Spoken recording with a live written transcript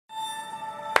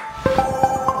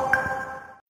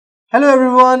Hello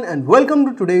everyone and welcome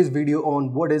to today's video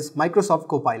on what is Microsoft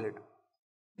Copilot.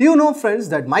 Do you know friends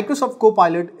that Microsoft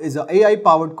Copilot is an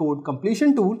AI-powered code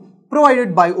completion tool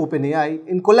provided by OpenAI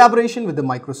in collaboration with the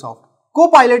Microsoft.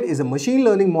 Copilot is a machine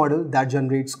learning model that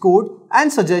generates code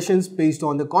and suggestions based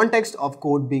on the context of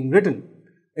code being written.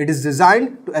 It is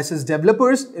designed to assist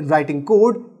developers in writing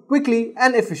code quickly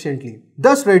and efficiently,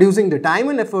 thus reducing the time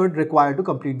and effort required to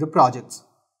complete the projects.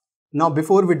 Now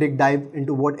before we dive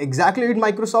into what exactly is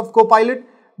Microsoft Copilot,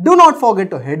 do not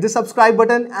forget to hit the subscribe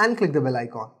button and click the bell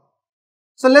icon.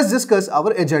 So let's discuss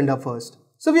our agenda first.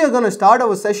 So we are going to start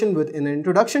our session with an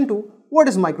introduction to what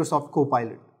is Microsoft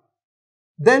Copilot.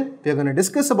 Then we are going to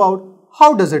discuss about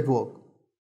how does it work.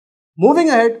 Moving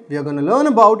ahead, we are going to learn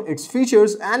about its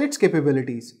features and its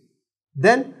capabilities.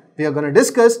 Then we are going to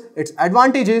discuss its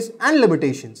advantages and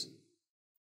limitations.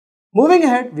 Moving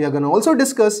ahead, we are going to also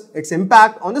discuss its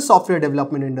impact on the software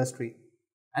development industry.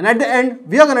 And at the end,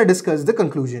 we are going to discuss the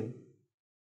conclusion.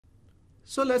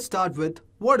 So let's start with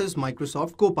what is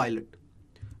Microsoft Copilot.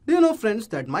 Do you know friends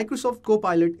that Microsoft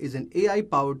Copilot is an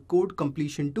AI-powered code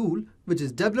completion tool which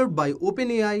is developed by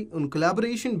OpenAI in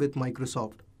collaboration with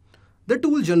Microsoft. The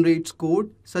tool generates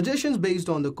code suggestions based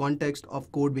on the context of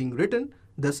code being written,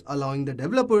 thus allowing the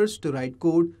developers to write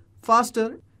code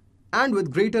faster and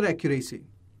with greater accuracy.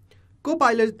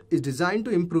 Copilot is designed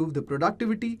to improve the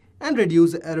productivity and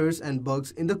reduce the errors and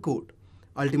bugs in the code,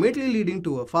 ultimately leading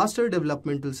to a faster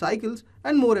developmental cycles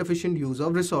and more efficient use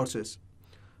of resources.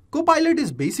 Copilot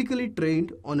is basically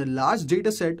trained on a large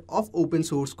dataset of open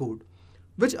source code,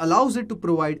 which allows it to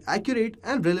provide accurate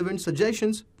and relevant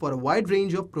suggestions for a wide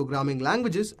range of programming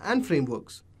languages and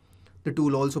frameworks. The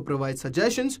tool also provides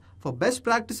suggestions for best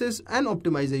practices and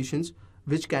optimizations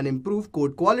which can improve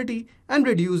code quality and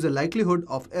reduce the likelihood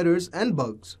of errors and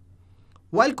bugs.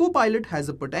 While Copilot has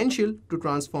the potential to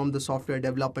transform the software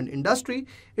development industry,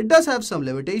 it does have some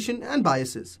limitation and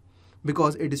biases.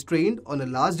 Because it is trained on a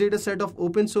large data set of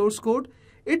open source code,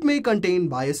 it may contain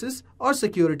biases or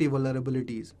security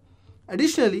vulnerabilities.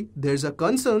 Additionally, there is a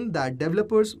concern that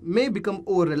developers may become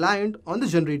over-reliant on the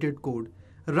generated code,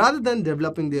 rather than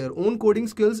developing their own coding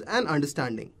skills and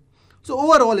understanding. So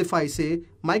overall, if I say,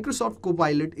 Microsoft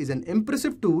Copilot is an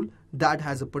impressive tool that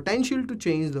has a potential to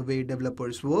change the way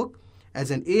developers work. As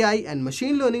an AI and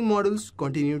machine learning models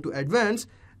continue to advance,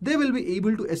 they will be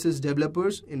able to assist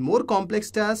developers in more complex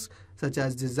tasks such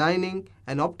as designing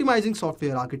and optimizing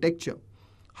software architecture.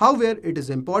 However, it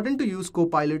is important to use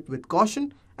Copilot with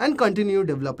caution and continue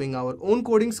developing our own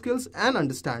coding skills and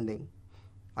understanding.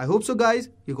 I hope so guys,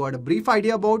 you got a brief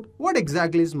idea about what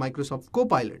exactly is Microsoft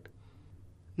Copilot.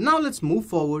 Now let's move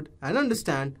forward and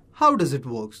understand how does it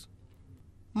works.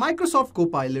 Microsoft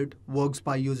Copilot works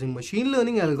by using machine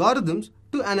learning algorithms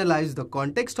to analyze the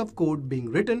context of code being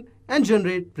written and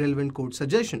generate relevant code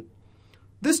suggestion.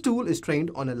 This tool is trained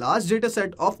on a large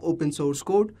dataset of open source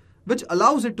code which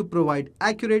allows it to provide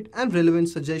accurate and relevant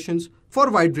suggestions for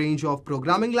a wide range of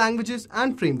programming languages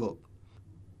and framework.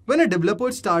 When a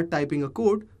developer starts typing a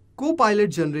code, Copilot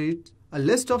generates a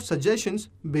list of suggestions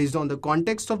based on the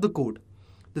context of the code.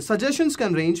 The suggestions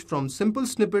can range from simple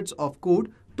snippets of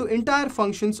code to entire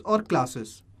functions or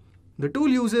classes. The tool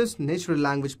uses natural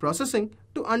language processing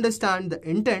to understand the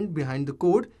intent behind the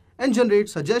code and generate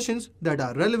suggestions that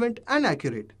are relevant and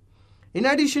accurate. In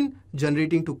addition,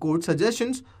 generating to code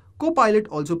suggestions, Copilot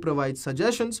also provides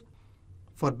suggestions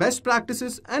for best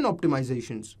practices and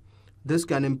optimizations. This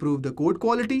can improve the code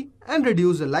quality and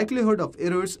reduce the likelihood of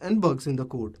errors and bugs in the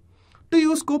code. To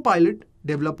use Copilot,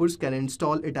 developers can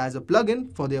install it as a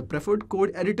plugin for their preferred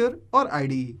code editor or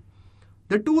IDE.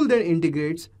 The tool then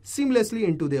integrates seamlessly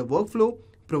into their workflow,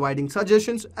 providing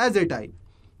suggestions as they type.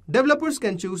 Developers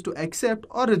can choose to accept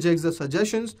or reject the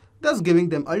suggestions, thus giving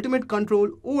them ultimate control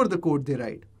over the code they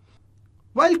write.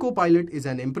 While Copilot is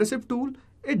an impressive tool,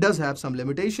 it does have some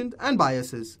limitations and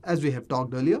biases, as we have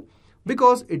talked earlier,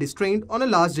 because it is trained on a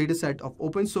large dataset of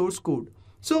open source code.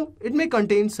 So it may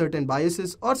contain certain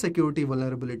biases or security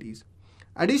vulnerabilities.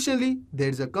 Additionally, there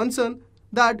is a concern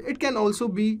that it can also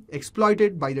be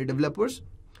exploited by the developers.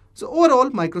 So overall,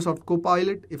 Microsoft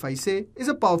Copilot, if I say, is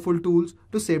a powerful tool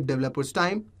to save developers'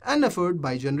 time and effort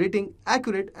by generating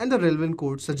accurate and the relevant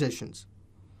code suggestions.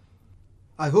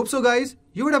 I hope so guys,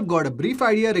 you would have got a brief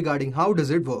idea regarding how does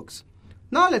it works.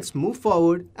 Now let's move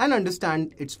forward and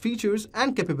understand its features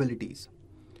and capabilities.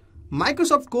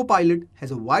 Microsoft Copilot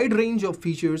has a wide range of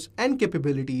features and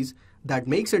capabilities that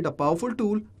makes it a powerful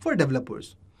tool for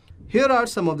developers. Here are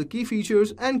some of the key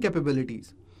features and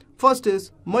capabilities. First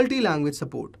is multi-language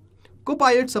support.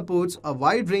 Copilot supports a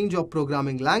wide range of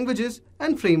programming languages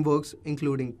and frameworks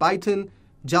including Python,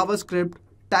 JavaScript,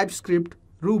 TypeScript,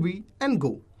 Ruby, and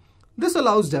Go. This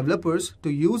allows developers to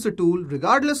use the tool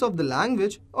regardless of the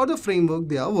language or the framework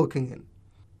they are working in.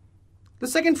 The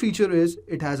second feature is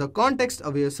it has a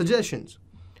context-aware suggestions.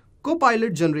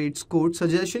 Copilot generates code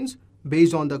suggestions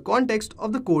based on the context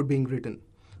of the code being written.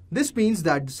 This means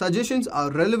that the suggestions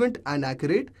are relevant and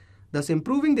accurate, thus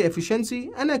improving the efficiency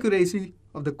and accuracy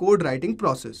of the code writing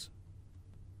process.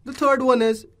 The third one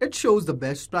is it shows the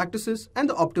best practices and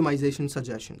the optimization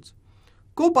suggestions.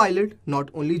 Copilot not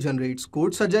only generates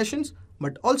code suggestions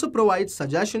but also provides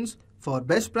suggestions for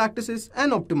best practices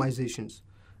and optimizations.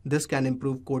 This can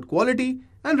improve code quality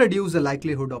and reduce the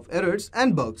likelihood of errors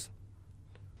and bugs.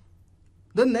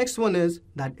 The next one is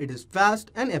that it is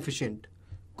fast and efficient.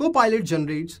 Copilot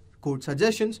generates code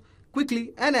suggestions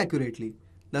quickly and accurately,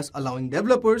 thus allowing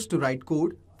developers to write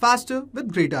code faster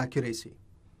with greater accuracy.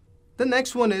 The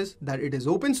next one is that it is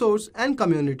open source and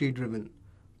community driven.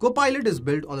 Copilot is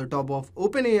built on the top of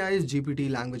OpenAI's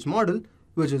GPT language model,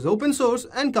 which is open source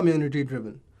and community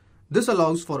driven. This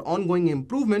allows for ongoing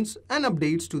improvements and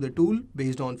updates to the tool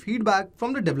based on feedback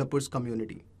from the developers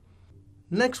community.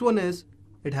 Next one is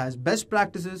it has best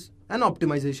practices and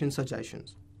optimization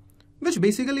suggestions, which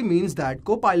basically means that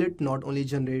Copilot not only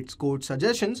generates code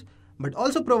suggestions but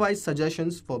also provides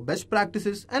suggestions for best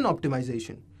practices and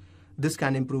optimization. This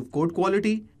can improve code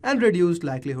quality and reduce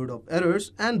likelihood of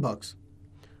errors and bugs.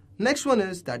 Next one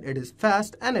is that it is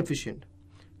fast and efficient.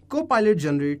 Copilot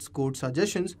generates code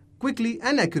suggestions quickly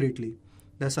and accurately,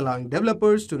 thus allowing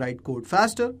developers to write code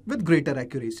faster with greater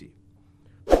accuracy.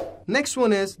 Next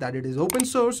one is that it is open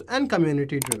source and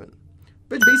community driven,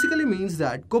 which basically means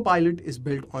that Copilot is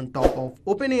built on top of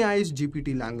OpenAI's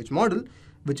GPT language model,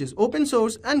 which is open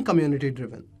source and community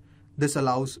driven. This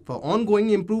allows for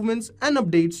ongoing improvements and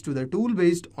updates to the tool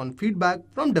based on feedback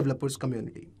from developers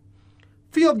community.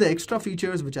 Few of the extra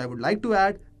features which I would like to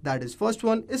add, that is first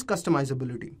one is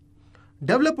customizability.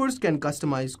 Developers can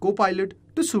customize Copilot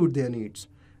to suit their needs.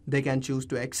 They can choose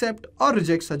to accept or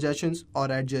reject suggestions or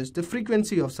adjust the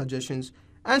frequency of suggestions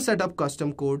and set up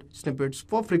custom code snippets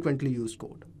for frequently used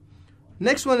code.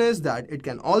 Next one is that it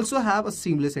can also have a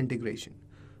seamless integration.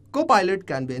 Copilot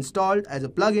can be installed as a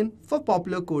plugin for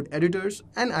popular code editors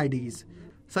and IDEs,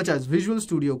 such as Visual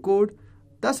Studio Code,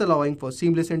 thus allowing for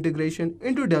seamless integration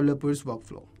into developers'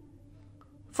 workflow.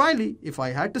 Finally, if I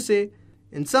had to say,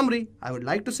 in summary, I would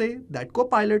like to say that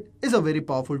Copilot is a very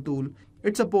powerful tool.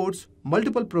 It supports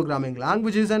multiple programming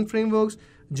languages and frameworks,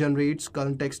 generates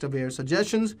context-aware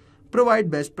suggestions, provides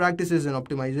best practices and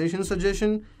optimization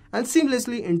suggestions, and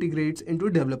seamlessly integrates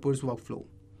into developers' workflow.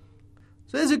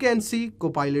 So as you can see,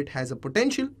 Copilot has a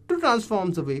potential to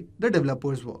transform the way the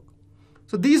developers work.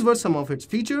 So these were some of its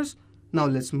features. Now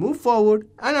let's move forward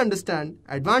and understand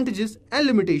advantages and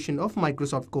limitations of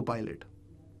Microsoft Copilot.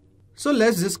 So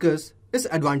let's discuss its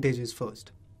advantages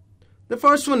first. The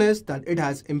first one is that it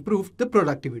has improved the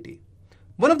productivity.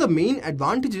 One of the main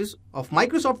advantages of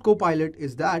Microsoft Copilot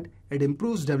is that it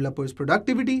improves developers'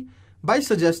 productivity by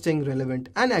suggesting relevant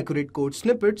and accurate code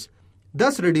snippets,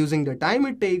 thus reducing the time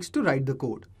it takes to write the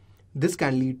code. This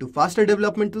can lead to faster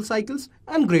developmental cycles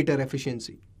and greater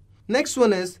efficiency. Next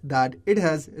one is that it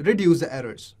has reduced the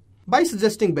errors. By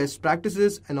suggesting best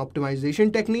practices and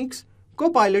optimization techniques,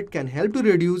 Copilot can help to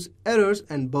reduce errors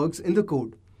and bugs in the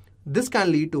code. This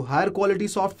can lead to higher quality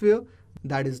software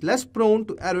that is less prone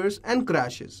to errors and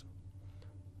crashes.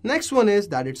 Next one is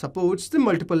that it supports the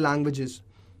multiple languages.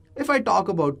 If I talk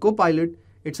about Copilot,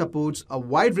 it supports a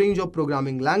wide range of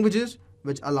programming languages,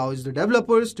 which allows the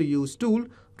developers to use tool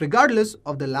regardless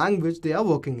of the language they are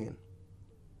working in.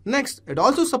 Next, it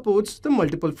also supports the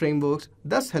multiple frameworks,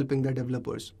 thus helping the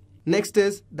developers. Next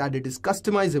is that it is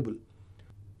customizable.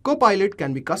 Copilot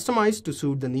can be customized to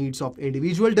suit the needs of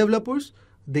individual developers.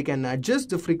 They can adjust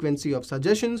the frequency of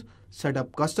suggestions, set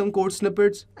up custom code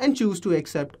snippets, and choose to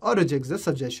accept or reject the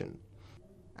suggestion.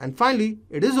 And finally,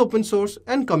 it is open source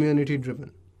and community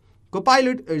driven.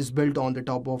 Copilot is built on the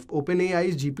top of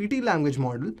OpenAI's GPT language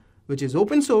model, which is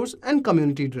open source and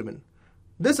community driven.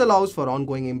 This allows for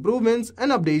ongoing improvements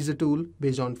and updates the tool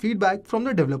based on feedback from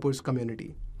the developers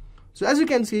community. So as you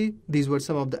can see, these were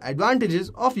some of the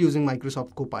advantages of using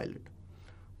Microsoft Copilot.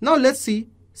 Now let's see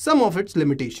some of its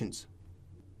limitations.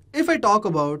 If I talk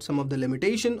about some of the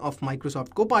limitations of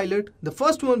Microsoft Copilot, the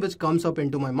first one which comes up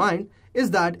into my mind is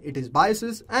that it is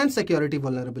biases and security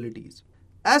vulnerabilities.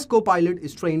 As Copilot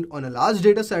is trained on a large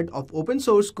data set of open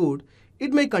source code,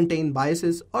 it may contain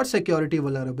biases or security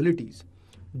vulnerabilities.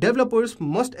 Developers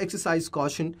must exercise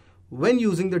caution when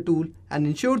using the tool and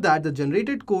ensure that the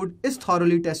generated code is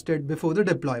thoroughly tested before the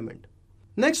deployment.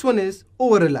 Next one is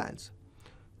over-reliance.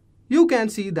 You can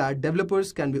see that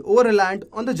developers can be over-reliant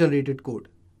on the generated code.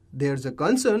 there's a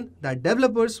concern that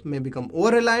developers may become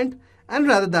over-reliant and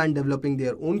rather than developing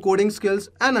their own coding skills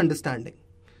and understanding.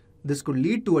 This could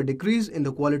lead to a decrease in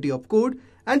the quality of code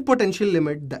and potentially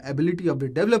limit the ability of the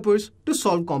developers to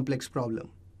solve complex problems.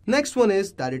 Next one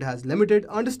is that it has limited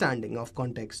understanding of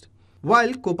context.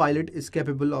 While Copilot is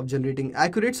capable of generating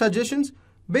accurate suggestions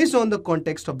based on the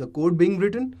context of the code being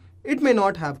written, it may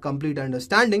not have complete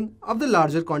understanding of the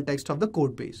larger context of the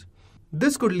code base.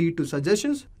 This could lead to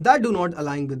suggestions that do not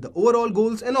align with the overall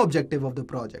goals and objective of the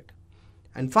project.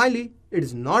 And finally, it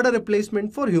is not a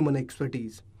replacement for human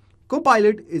expertise.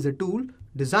 Copilot is a tool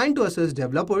designed to assist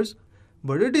developers,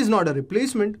 but it is not a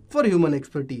replacement for human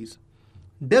expertise.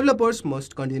 Developers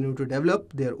must continue to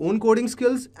develop their own coding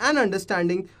skills and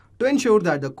understanding to ensure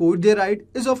that the code they write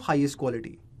is of highest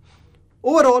quality.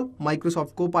 Overall,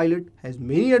 Microsoft Copilot has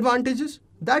many advantages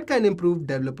that can improve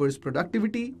developers'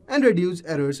 productivity and reduce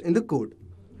errors in the code.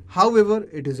 However,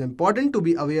 it is important to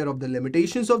be aware of the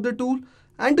limitations of the tool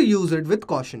and to use it with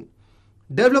caution.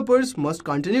 Developers must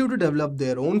continue to develop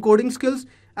their own coding skills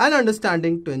and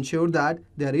understanding to ensure that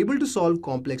they are able to solve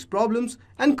complex problems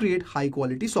and create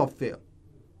high-quality software.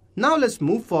 Now let's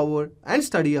move forward and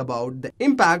study about the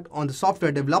impact on the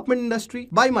software development industry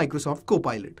by Microsoft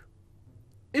Copilot.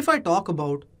 If I talk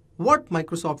about what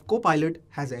Microsoft Copilot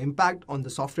has an impact on the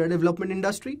software development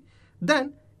industry,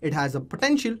 then it has a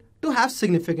potential to have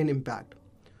significant impact.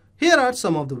 Here are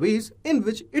some of the ways in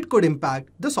which it could impact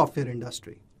the software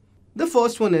industry. The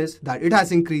first one is that it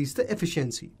has increased the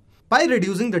efficiency. By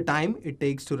reducing the time it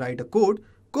takes to write a code,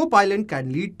 Copilot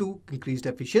can lead to increased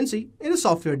efficiency in the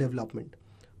software development.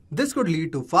 This could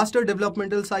lead to faster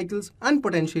developmental cycles and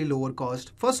potentially lower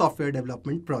cost for software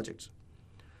development projects.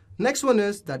 Next one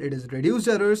is that it has reduced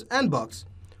errors and bugs.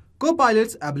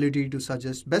 Copilot's ability to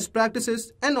suggest best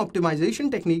practices and optimization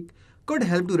technique could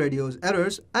help to reduce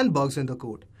errors and bugs in the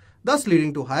code, thus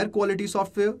leading to higher quality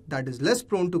software that is less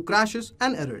prone to crashes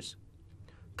and errors.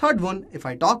 Third one, if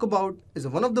I talk about, is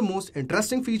one of the most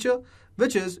interesting feature,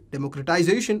 which is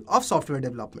democratization of software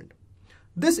development.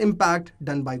 This impact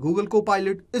done by Google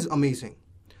Copilot is amazing.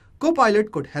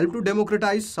 Copilot could help to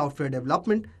democratize software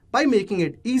development by making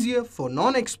it easier for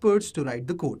non-experts to write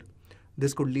the code.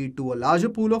 This could lead to a larger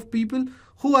pool of people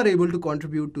who are able to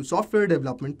contribute to software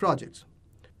development projects.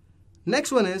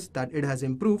 Next one is that it has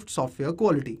improved software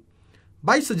quality.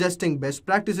 By suggesting best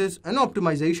practices and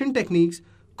optimization techniques,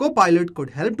 Copilot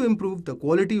could help to improve the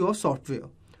quality of software.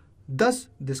 Thus,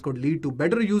 this could lead to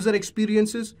better user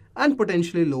experiences and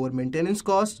potentially lower maintenance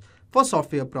costs for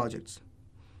software projects.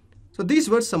 So these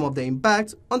were some of the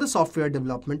impacts on the software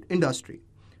development industry.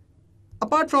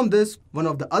 Apart from this, one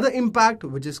of the other impact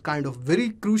which is kind of very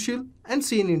crucial and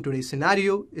seen in today's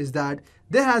scenario is that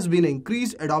there has been an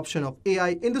increased adoption of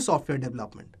AI in the software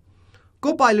development.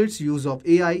 Copilot's use of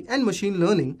AI and machine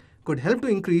learning could help to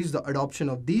increase the adoption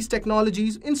of these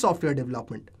technologies in software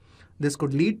development. This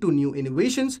could lead to new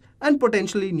innovations and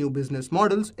potentially new business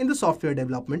models in the software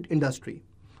development industry.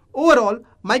 Overall,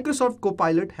 Microsoft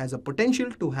Copilot has a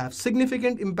potential to have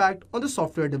significant impact on the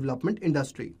software development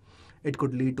industry. It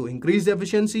could lead to increased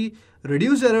efficiency,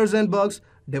 reduced errors and bugs,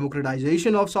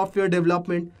 democratization of software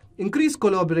development, increased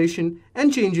collaboration,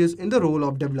 and changes in the role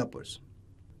of developers.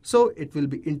 So it will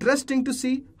be interesting to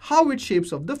see how it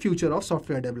shapes up the future of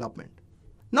software development.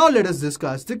 Now let us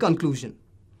discuss the conclusion.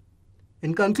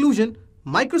 In conclusion,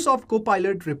 Microsoft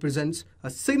Copilot represents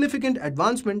a significant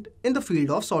advancement in the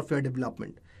field of software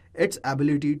development. Its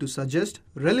ability to suggest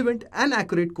relevant and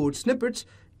accurate code snippets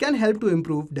can help to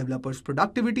improve developers'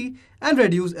 productivity and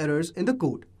reduce errors in the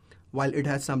code. While it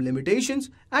has some limitations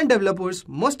and developers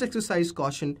must exercise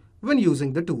caution when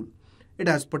using the tool, it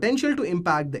has potential to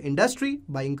impact the industry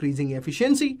by increasing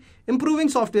efficiency, improving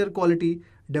software quality,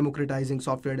 democratizing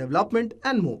software development,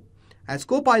 and more. As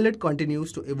Copilot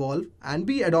continues to evolve and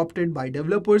be adopted by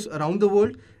developers around the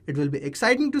world, it will be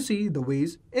exciting to see the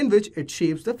ways in which it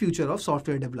shapes the future of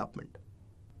software development.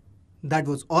 That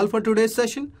was all for today's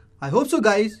session. I hope so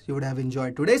guys, you would have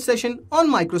enjoyed today's session on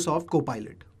Microsoft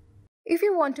Copilot. If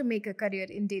you want to make a career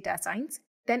in data science,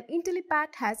 then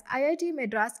Intellipaat has IIT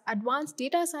Madras Advanced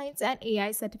Data Science and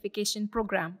AI Certification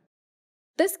Program.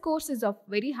 This course is of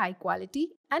very high quality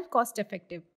and cost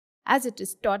effective, as it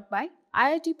is taught by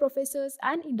IIT professors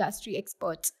and industry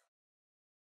experts.